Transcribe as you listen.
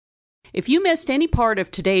If you missed any part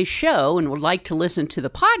of today's show and would like to listen to the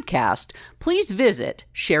podcast, please visit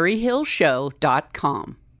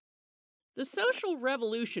sherryhillshow.com. The social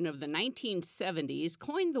revolution of the 1970s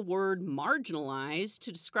coined the word marginalized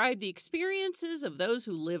to describe the experiences of those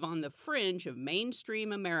who live on the fringe of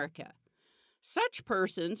mainstream America. Such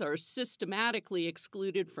persons are systematically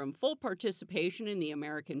excluded from full participation in the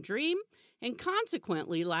American dream and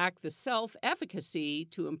consequently lack the self-efficacy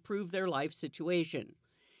to improve their life situation.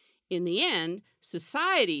 In the end,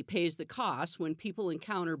 society pays the cost when people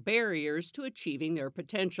encounter barriers to achieving their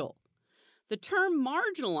potential. The term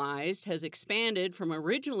marginalized has expanded from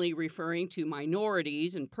originally referring to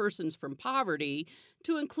minorities and persons from poverty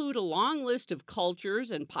to include a long list of cultures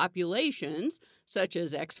and populations, such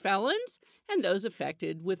as ex-felons and those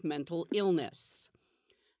affected with mental illness.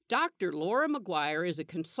 Dr. Laura McGuire is a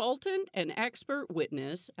consultant and expert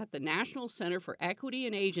witness at the National Center for Equity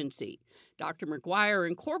and Agency. Dr. McGuire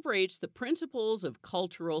incorporates the principles of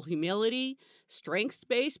cultural humility,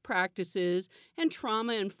 strengths-based practices, and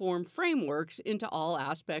trauma-informed frameworks into all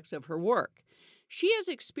aspects of her work. She has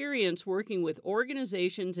experience working with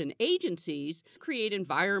organizations and agencies to create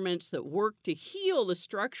environments that work to heal the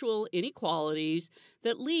structural inequalities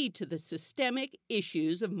that lead to the systemic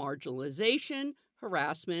issues of marginalization,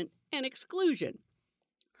 harassment, and exclusion.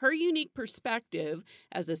 Her unique perspective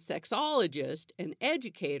as a sexologist and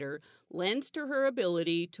educator lends to her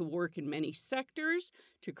ability to work in many sectors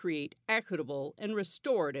to create equitable and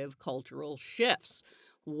restorative cultural shifts.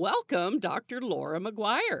 Welcome, Dr. Laura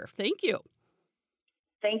McGuire. Thank you.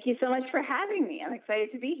 Thank you so much for having me. I'm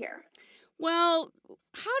excited to be here. Well,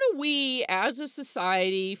 how do we as a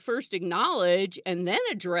society first acknowledge and then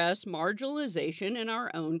address marginalization in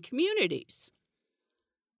our own communities?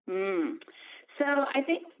 So I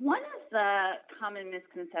think one of the common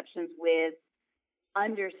misconceptions with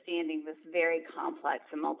understanding this very complex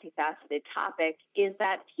and multifaceted topic is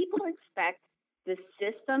that people expect the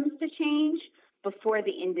systems to change before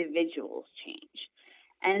the individuals change.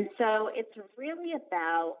 And so it's really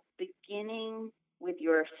about beginning with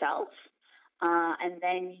yourself and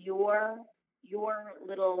then your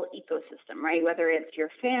little ecosystem, right? Whether it's your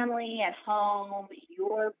family at home,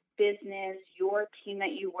 your business, your team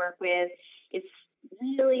that you work with, it's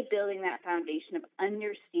really building that foundation of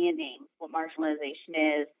understanding what marginalization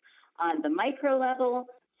is on the micro level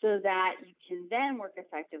so that you can then work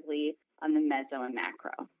effectively on the meso and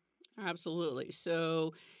macro. Absolutely.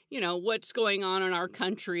 So, what's going on in our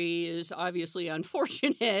country is obviously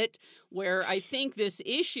unfortunate, where I think this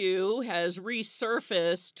issue has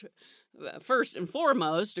resurfaced first and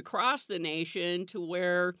foremost across the nation to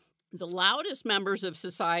where the loudest members of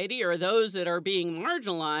society are those that are being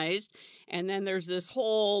marginalized. And then there's this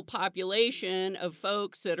whole population of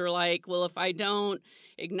folks that are like, well, if I don't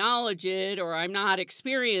acknowledge it or I'm not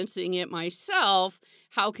experiencing it myself,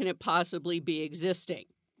 how can it possibly be existing?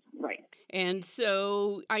 Right. And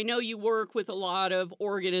so I know you work with a lot of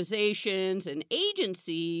organizations and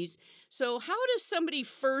agencies. So how does somebody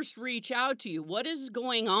first reach out to you? What is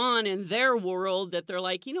going on in their world that they're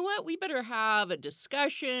like, you know what, we better have a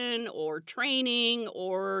discussion or training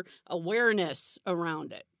or awareness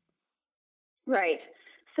around it? Right.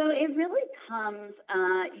 So it really comes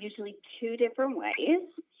usually two different ways.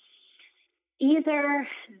 Either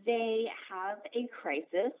they have a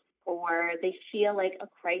crisis or they feel like a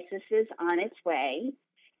crisis is on its way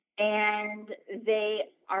and they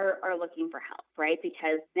are looking for help, right?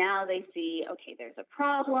 Because now they see, okay, there's a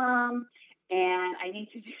problem and I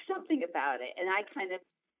need to do something about it. And I kind of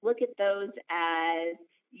look at those as,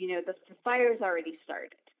 the fire's already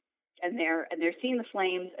started and they're seeing the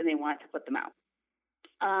flames and they want to put them out.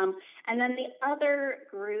 And then the other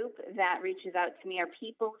group that reaches out to me are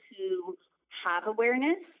people who have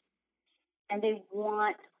awareness and they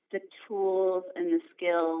want the tools and the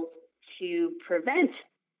skills to prevent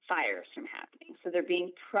fires from happening. So they're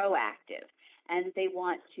being proactive and they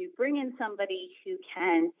want to bring in somebody who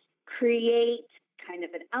can create kind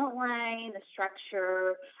of an outline, a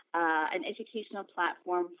structure, an educational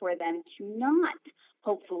platform for them to not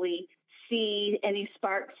hopefully see any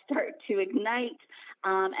sparks start to ignite.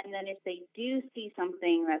 And then if they do see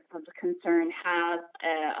something that's of concern, have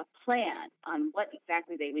a plan on what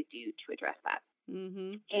exactly they would do to address that.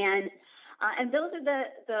 Mm-hmm. And those are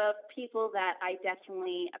the people that I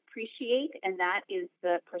definitely appreciate, and that is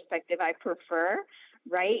the perspective I prefer,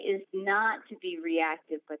 right, is not to be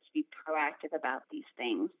reactive, but to be proactive about these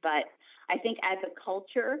things. But I think as a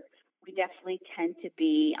culture, we definitely tend to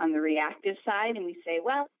be on the reactive side, and we say,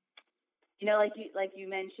 well, like you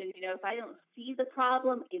mentioned, if I don't see the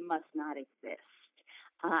problem, it must not exist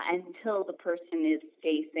until the person is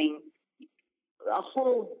facing a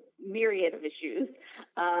whole myriad of issues,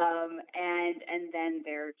 and then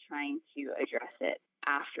they're trying to address it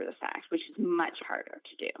after the fact, which is much harder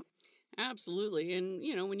to do. Absolutely. And,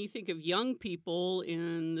 when you think of young people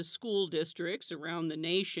in the school districts around the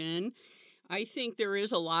nation, I think there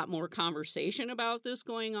is a lot more conversation about this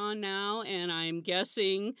going on now. And I'm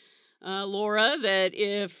guessing, Laura, that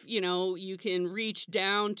if, you can reach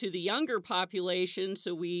down to the younger population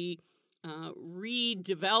so we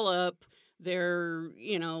redevelop their,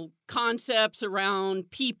 concepts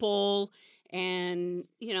around people and,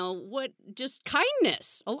 just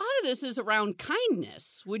kindness. A lot of this is around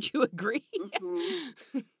kindness. Would you agree?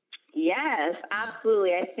 Mm-hmm. Yes,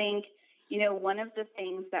 absolutely. I think, one of the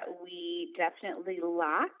things that we definitely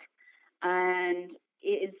lack, and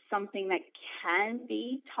it is something that can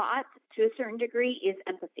be taught to a certain degree, is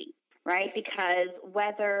empathy, right? Because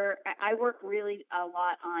whether I work really a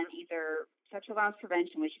lot on either sexual violence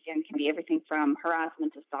prevention, which again can be everything from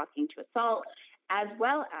harassment to stalking to assault, as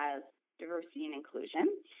well as diversity and inclusion.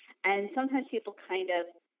 And sometimes people kind of,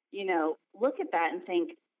 look at that and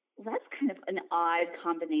think, well, that's kind of an odd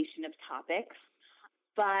combination of topics.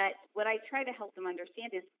 But what I try to help them understand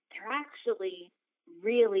is they're actually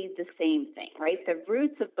really the same thing, right? The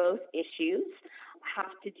roots of both issues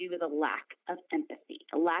have to do with a lack of empathy,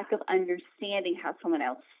 a lack of understanding how someone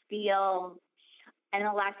else feels, and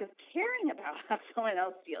a lack of caring about how someone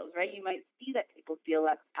else feels, right? You might see that people feel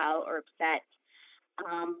left out or upset,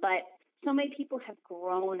 but so many people have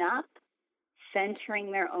grown up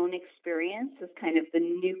centering their own experience as kind of the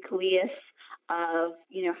nucleus of,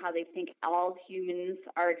 how they think all humans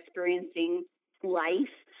are experiencing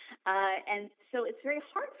life. And so it's very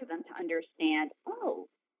hard for them to understand,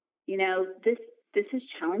 this is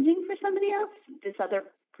challenging for somebody else. This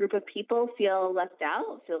other group of people feel left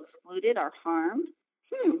out, feel excluded or harmed.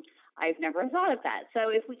 I've never thought of that. So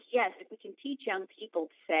if we can teach young people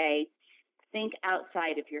to say, think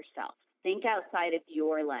outside of yourself. Think outside of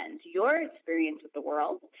your lens. Your experience with the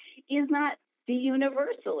world is not the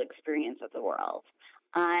universal experience of the world.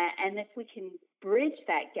 And if we can bridge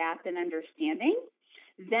that gap in understanding,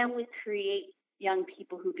 then we create young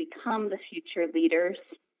people who become the future leaders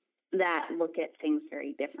that look at things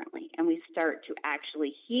very differently. And we start to actually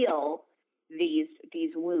heal these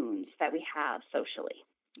wounds that we have socially.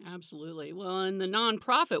 Absolutely. Well, in the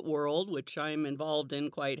nonprofit world, which I'm involved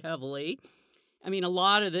in quite heavily, I mean, a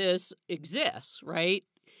lot of this exists, right?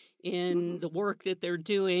 In the work that they're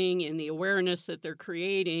doing, in the awareness that they're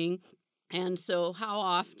creating. And so how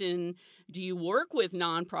often do you work with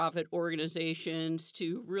nonprofit organizations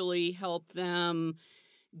to really help them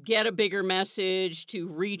get a bigger message, to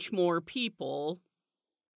reach more people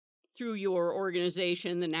through your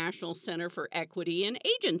organization, the National Center for Equity and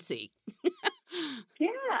Agency?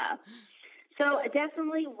 Yeah. So I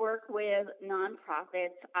definitely work with nonprofits.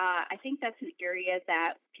 I think that's an area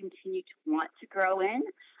that continue to want to grow in.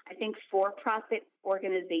 I think for-profit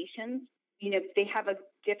organizations, they have a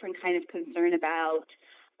different kind of concern about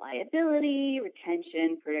liability,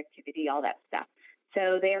 retention, productivity, all that stuff.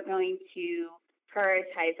 So they are going to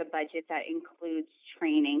prioritize a budget that includes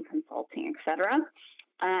training, consulting, et cetera.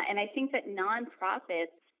 And I think that nonprofits,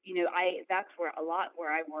 that's where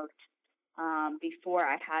I worked before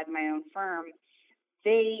I had my own firm.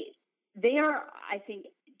 They are, I think,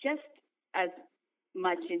 just as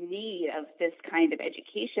much in need of this kind of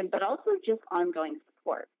education, but also just ongoing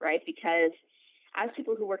support, right? Because as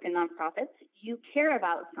people who work in nonprofits, you care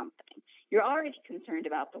about something. You're already concerned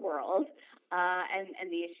about the world and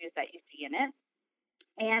the issues that you see in it.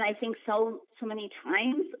 And I think so many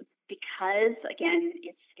times, because again,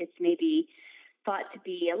 it's maybe thought to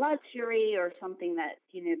be a luxury or something that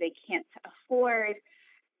they can't afford,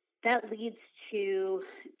 that leads to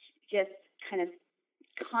just kind of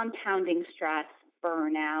compounding stress,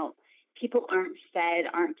 burnout. People aren't fed,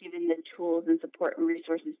 aren't given the tools and support and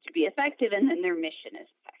resources to be effective, and then their mission is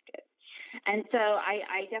affected. And so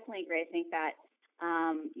I definitely agree. I think that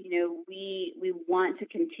we want to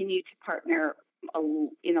continue to partner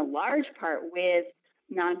in a large part with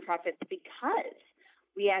nonprofits because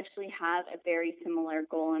we actually have a very similar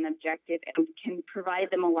goal and objective and can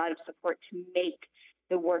provide them a lot of support to make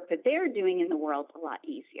the work that they're doing in the world a lot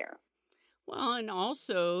easier. Well, and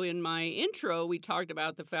also in my intro, we talked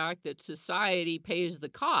about the fact that society pays the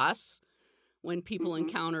costs when people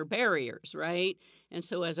encounter barriers, right? And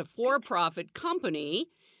so as a for-profit company,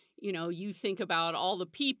 you think about all the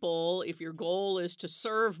people. If your goal is to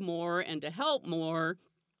serve more and to help more,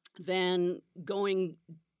 then going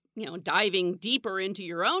diving deeper into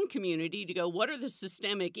your own community to go, what are the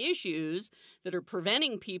systemic issues that are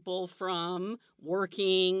preventing people from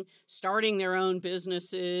working, starting their own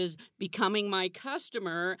businesses, becoming my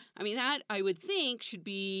customer? I mean, that I would think should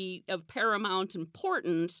be of paramount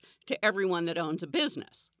importance to everyone that owns a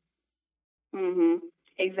business. Mm-hmm.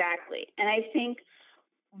 Exactly. And I think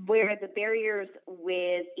where the barriers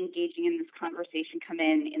with engaging in this conversation come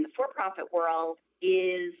in the for-profit world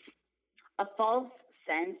is a false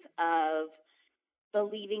sense of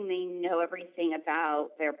believing they know everything about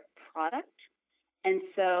their product. And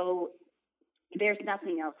so there's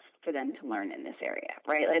nothing else for them to learn in this area,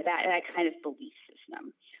 right? Like that kind of belief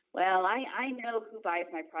system. Well, I know who buys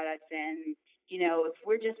my products, and, if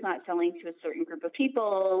we're just not selling to a certain group of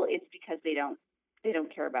people, it's because they don't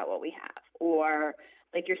care about what we have. Or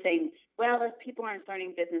like you're saying, well, if people aren't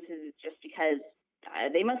starting businesses, it's just because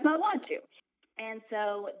they must not want to. And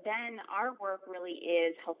so then our work really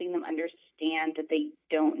is helping them understand that they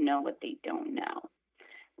don't know what they don't know,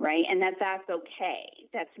 right? And that's okay.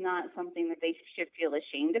 That's not something that they should feel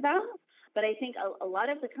ashamed about. But I think a lot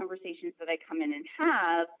of the conversations that I come in and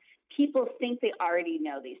have, people think they already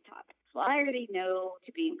know these topics. Well, I already know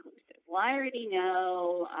to be inclusive. Well, I already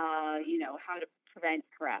know, how to prevent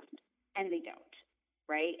harassment. And they don't,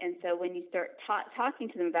 right? And so when you start talking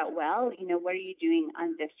to them about, well, what are you doing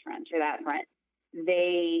on this front or that front?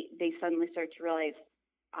 They suddenly start to realize,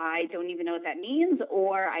 I don't even know what that means,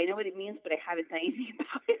 or I know what it means, but I haven't done anything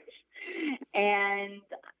about it. And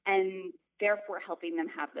therefore helping them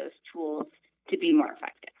have those tools to be more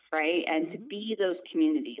effective, right? And to be those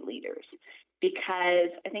community leaders. Because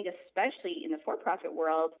I think especially in the for-profit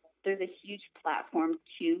world, there's a huge platform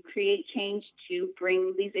to create change, to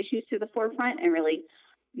bring these issues to the forefront and really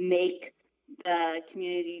make the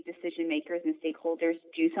community decision makers and stakeholders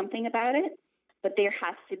do something about it. But there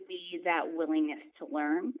has to be that willingness to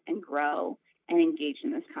learn and grow and engage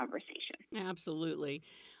in this conversation. Absolutely.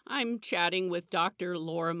 I'm chatting with Dr.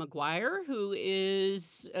 Laura McGuire, who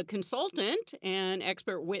is a consultant and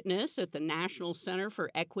expert witness at the National Center for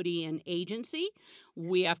Equity and Agency.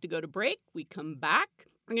 We have to go to break. We come back.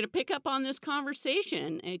 I'm going to pick up on this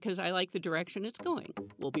conversation because I like the direction it's going.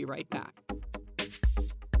 We'll be right back.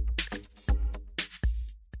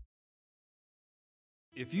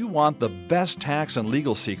 If you want the best tax and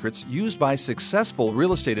legal secrets used by successful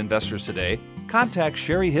real estate investors today, contact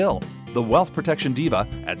Sherry Hill, the wealth protection diva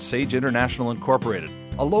at Sage International Incorporated,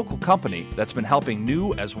 a local company that's been helping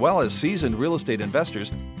new as well as seasoned real estate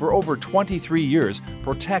investors for over 23 years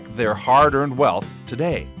protect their hard-earned wealth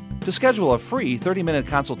today. To schedule a free 30-minute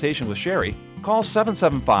consultation with Sherry, call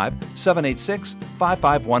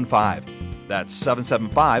 775-786-5515. That's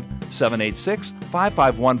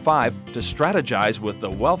 775-786-5515 to strategize with the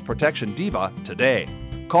Wealth Protection Diva today.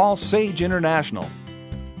 Call Sage International.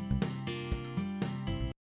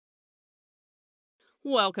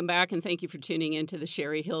 Welcome back, and thank you for tuning in to the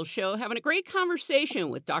Sherry Hill Show. Having a great conversation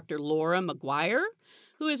with Dr. Laura McGuire,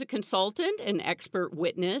 who is a consultant and expert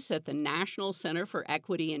witness at the National Center for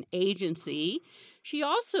Equity and Agency. She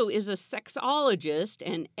also is a sexologist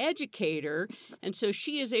and educator, and so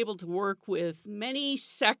she is able to work with many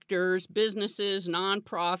sectors, businesses,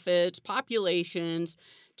 nonprofits, populations,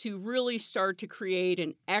 to really start to create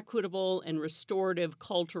an equitable and restorative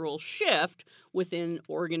cultural shift within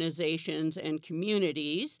organizations and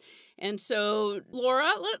communities. And so, Laura,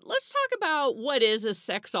 let's talk about what is a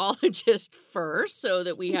sexologist first so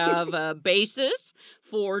that we have a basis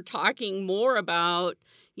for talking more about,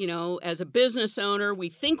 as a business owner, we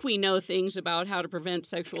think we know things about how to prevent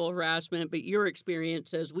sexual harassment, but your experience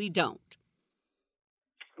says we don't.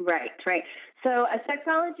 Right. So a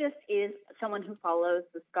sexologist is someone who follows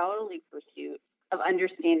the scholarly pursuit of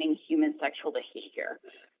understanding human sexual behavior.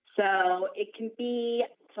 So it can be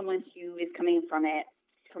someone who is coming from it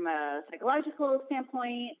from a psychological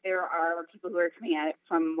standpoint. There are people who are coming at it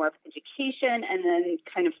from more of education. And then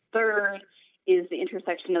kind of third is the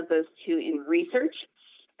intersection of those two in research.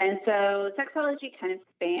 And so sexology kind of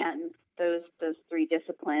spans those three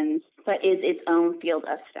disciplines, but is its own field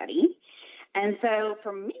of study. And so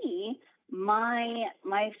for me, my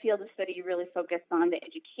field of study really focused on the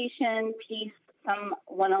education piece, some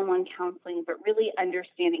one-on-one counseling, but really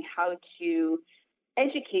understanding how to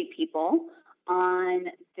educate people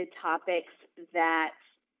on the topics that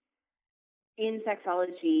in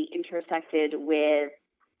sexology intersected with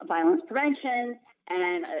violence prevention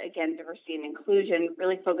and, again, diversity and inclusion,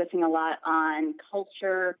 really focusing a lot on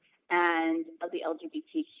culture and the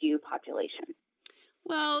LGBTQ population.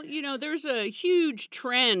 Well, there's a huge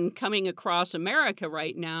trend coming across America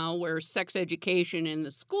right now where sex education in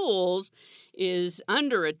the schools is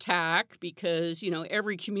under attack because,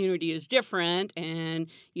 every community is different and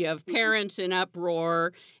you have parents in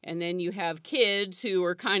uproar and then you have kids who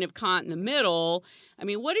are kind of caught in the middle. I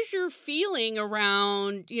mean, what is your feeling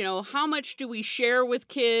around, how much do we share with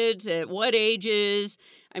kids at what ages?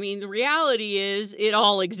 I mean, the reality is it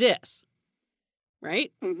all exists,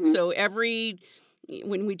 right? Mm-hmm. So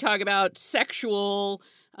when we talk about sexual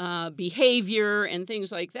behavior and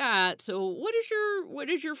things like that. So what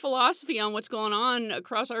is your philosophy on what's going on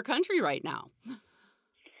across our country right now?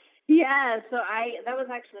 Yeah, so that was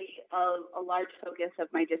actually a large focus of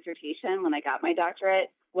my dissertation when I got my doctorate,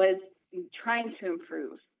 was trying to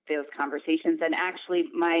improve those conversations. And actually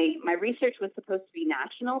my research was supposed to be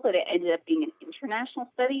national, but it ended up being an international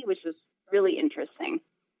study, which was really interesting.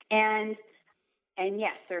 And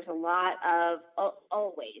yes, there's a lot of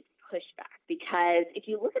always pushback, because if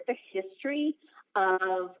you look at the history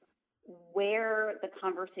of where the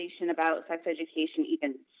conversation about sex education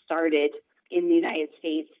even started in the United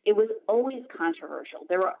States, it was always controversial.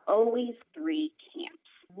 There were always three camps.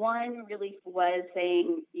 One really was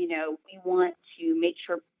saying, we want to make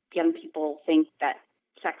sure young people think that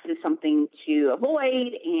sex is something to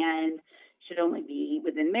avoid and should only be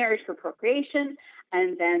within marriage for procreation.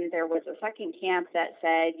 And then there was a second camp that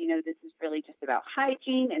said, this is really just about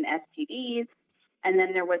hygiene and STDs. And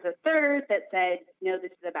then there was a third that said, no,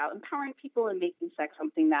 this is about empowering people and making sex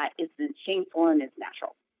something that isn't shameful and is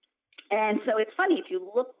natural. And so it's funny, if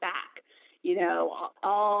you look back,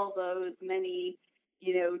 all those many,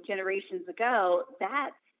 generations ago,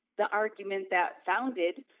 that's the argument that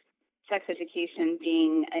founded sex education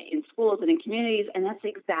being in schools and in communities, and that's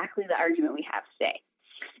exactly the argument we have today.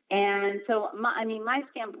 And so, my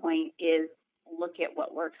standpoint is look at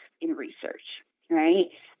what works in research, right?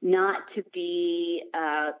 Not to be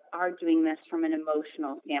arguing this from an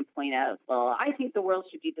emotional standpoint of, well, I think the world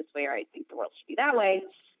should be this way or I think the world should be that way,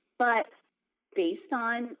 but based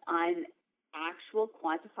on actual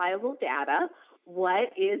quantifiable data,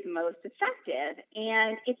 what is most effective.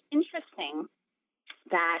 And it's interesting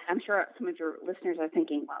that I'm sure some of your listeners are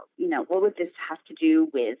thinking, well, what would this have to do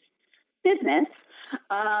with business?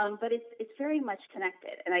 But it's very much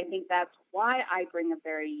connected. And I think that's why I bring a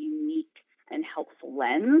very unique and helpful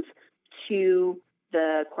lens to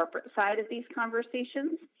the corporate side of these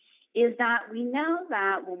conversations, is that we know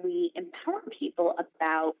that when we empower people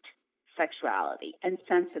about sexuality and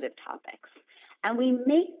sensitive topics, and we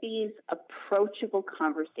make these approachable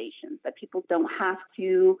conversations that people don't have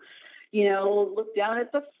to, look down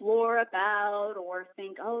at the floor about or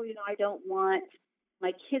think, I don't want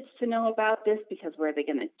my kids to know about this because what are they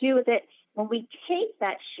going to do with it? When we take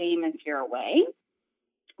that shame and fear away,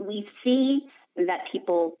 we see that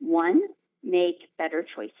people, one, make better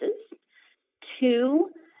choices. Two,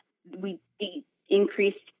 we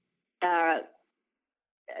increase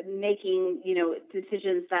making,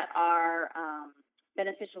 decisions that are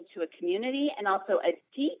beneficial to a community, and also a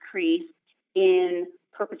decrease in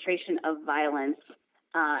perpetration of violence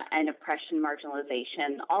and oppression,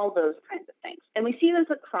 marginalization, all those kinds of things. And we see this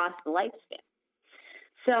across the lifespan.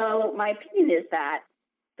 So my opinion is that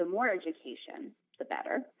the more education, the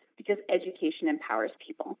better, because education empowers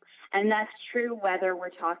people. And that's true whether we're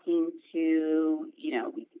talking to,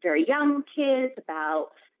 very young kids about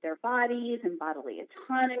their bodies and bodily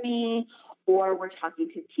autonomy, or we're talking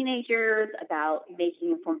to teenagers about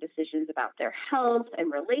making informed decisions about their health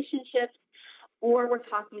and relationships, or we're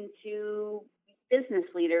talking to business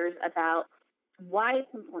leaders about why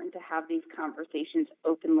it's important to have these conversations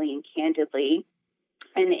openly and candidly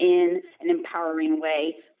and in an empowering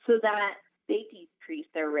way so that they decrease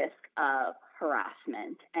their risk of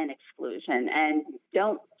harassment and exclusion and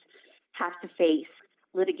don't have to face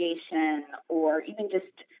litigation or even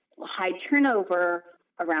just high turnover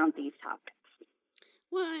around these topics.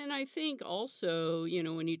 Well, and I think also,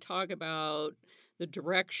 when you talk about the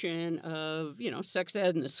direction of, sex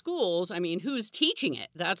ed in the schools, I mean, who's teaching it?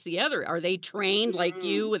 That's the other. Are they trained like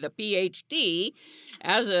you with a PhD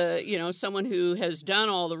as someone who has done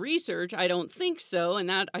all the research? I don't think so. And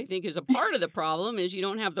that, I think, is a part of the problem, is you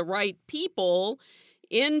don't have the right people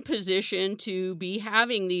in position to be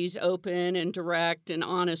having these open and direct and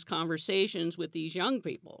honest conversations with these young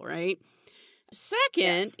people, right?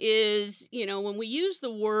 Second is, when we use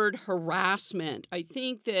the word harassment, I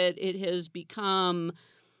think that it has become,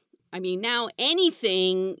 now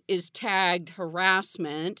anything is tagged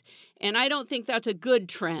harassment, and I don't think that's a good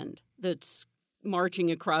trend that's marching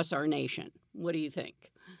across our nation. What do you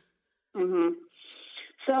think? Mm-hmm.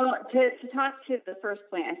 So to talk to the first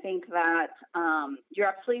point, I think that you're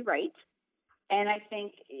absolutely right. And I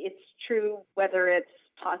think it's true whether it's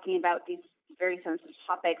talking about these very sensitive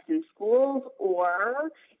topics in schools,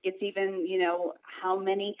 or it's even, how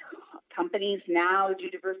many companies now do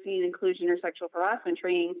diversity and inclusion or sexual harassment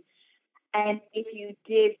training. And if you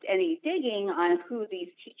did any digging on who these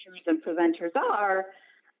teachers and presenters are,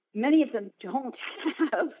 many of them don't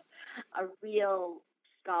have a real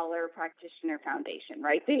scholar practitioner foundation,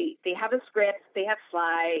 right? They have a script, they have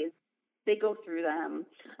slides, they go through them.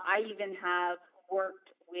 I even have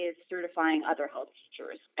worked with certifying other health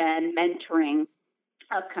teachers and mentoring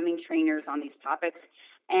upcoming trainers on these topics.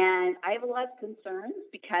 And I have a lot of concerns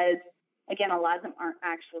because, again, a lot of them aren't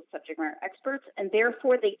actual subject matter experts, and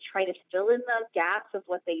therefore they try to fill in the gaps of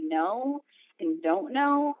what they know and don't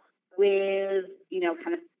know with,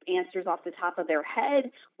 kind of answers off the top of their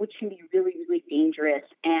head, which can be really, really dangerous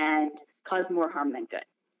and cause more harm than good.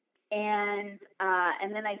 And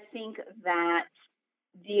then I think that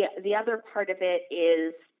the other part of it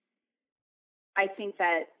is, I think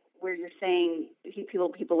that where you're saying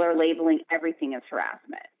people are labeling everything as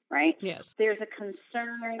harassment, right? Yes. There's a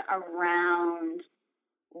concern around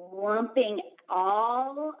lumping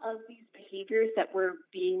all of these behaviors that we're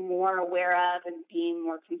being more aware of and being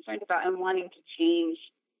more concerned about and wanting to change.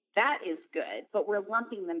 That is good, but we're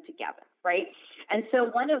lumping them together, right? And so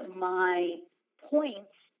one of my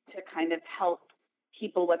points to kind of help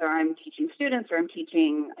people, whether I'm teaching students or I'm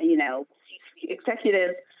teaching, C-suite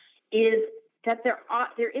executives, is that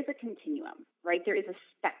there is a continuum, right? There is a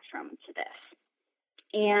spectrum to this.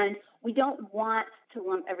 And we don't want to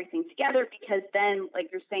lump everything together, because then,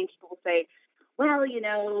 like you're saying, people will say, well,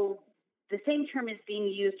 the same term is being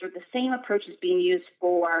used, or the same approach is being used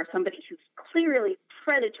for somebody who's clearly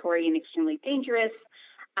predatory and extremely dangerous,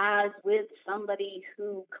 as with somebody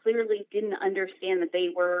who clearly didn't understand that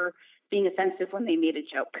they were being offensive when they made a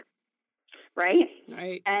joke. Right?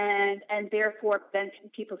 Right. And therefore, then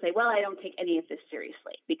people say, well, I don't take any of this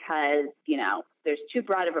seriously because, there's too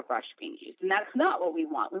broad of a brush being used. And that's not what we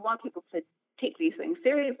want. We want people to take these things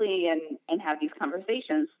seriously and have these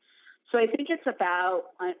conversations. So I think it's about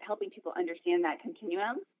helping people understand that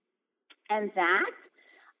continuum, and that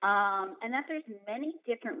there's many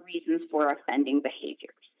different reasons for offending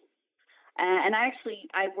behaviors. And I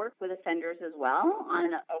work with offenders as well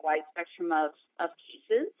on a wide spectrum of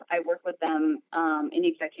cases. I work with them in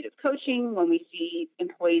executive coaching when we see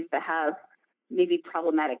employees that have maybe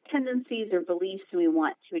problematic tendencies or beliefs, and we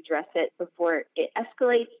want to address it before it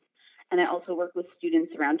escalates. And I also work with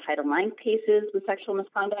students around Title IX cases with sexual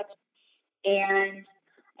misconduct. And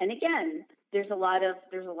again, there's a lot of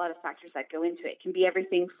factors that go into it. It can be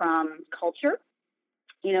everything from culture,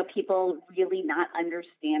 people really not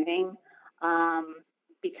understanding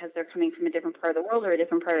because they're coming from a different part of the world or a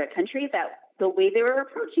different part of the country, that the way they were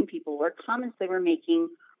approaching people or comments they were making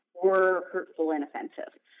were hurtful and offensive.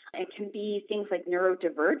 It can be things like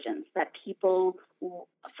neurodivergence, that people,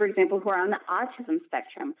 for example, who are on the autism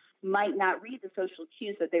spectrum might not read the social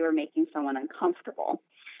cues that they were making someone uncomfortable.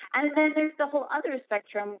 And then there's the whole other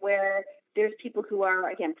spectrum where there's people who are,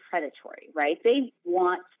 again, predatory, right? They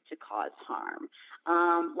want to cause harm.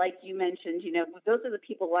 Like you mentioned, those are the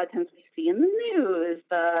people a lot of times we see in the news,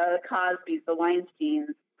 the Cosbys, the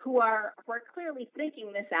Weinsteins, who are clearly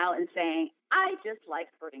thinking this out and saying, I just like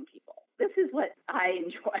hurting people. This is what I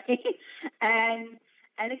enjoy. and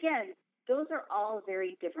again, those are all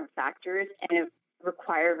very different factors and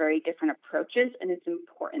require very different approaches, and it's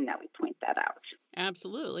important that we point that out.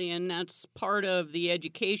 Absolutely, and that's part of the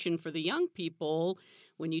education for the young people.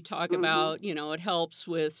 When you talk about, it helps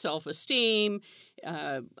with self-esteem,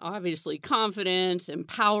 obviously confidence,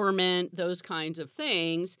 empowerment, those kinds of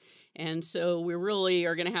things. And so we really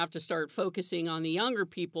are going to have to start focusing on the younger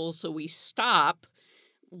people so we stop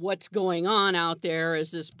what's going on out there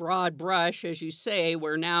as this broad brush, as you say,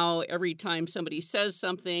 where now every time somebody says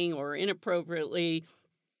something or inappropriately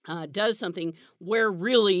does something, where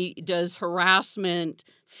really does harassment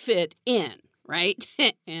fit in, right?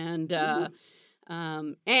 And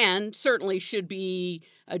certainly should be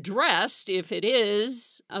addressed if it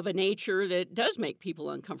is of a nature that does make people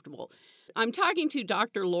uncomfortable. I'm talking to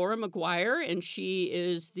Dr. Laura McGuire, and she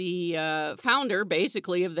is the founder,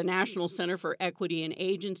 basically, of the National Center for Equity and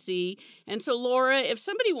Agency. And so, Laura, if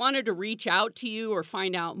somebody wanted to reach out to you or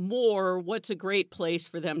find out more, what's a great place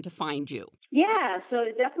for them to find you? Yeah,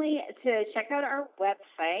 so definitely to check out our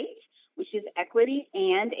website, which is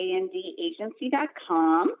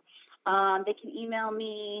equityandagency.com. They can email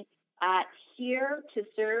me at here to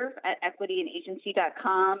serve at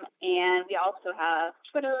equityandagency.com. And we also have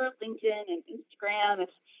Twitter, LinkedIn, and Instagram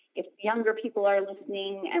if younger people are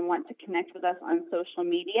listening and want to connect with us on social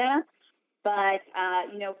media. But,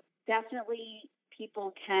 definitely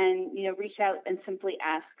people can, reach out and simply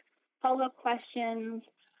ask follow-up questions.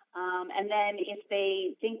 And then if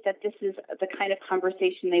they think that this is the kind of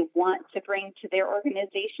conversation they want to bring to their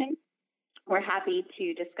organization, we're happy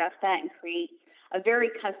to discuss that and create a very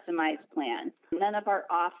customized plan. None of our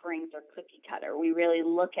offerings are cookie cutter. We really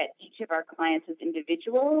look at each of our clients as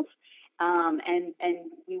individuals, and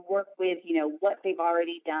we work with, what they've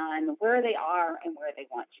already done, where they are, and where they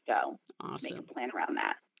want to go. Awesome. To make a plan around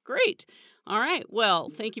that. Great. All right. Well,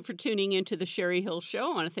 thank you for tuning into the Sherry Hill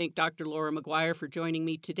Show. I want to thank Dr. Laura McGuire for joining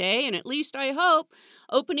me today, and at least I hope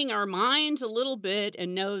opening our minds a little bit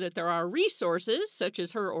and know that there are resources such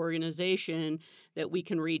as her organization that we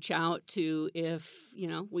can reach out to if,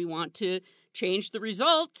 we want to change the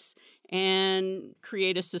results and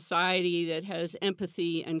create a society that has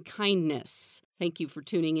empathy and kindness. Thank you for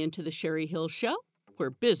tuning into the Sherry Hill Show, where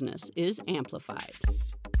business is amplified.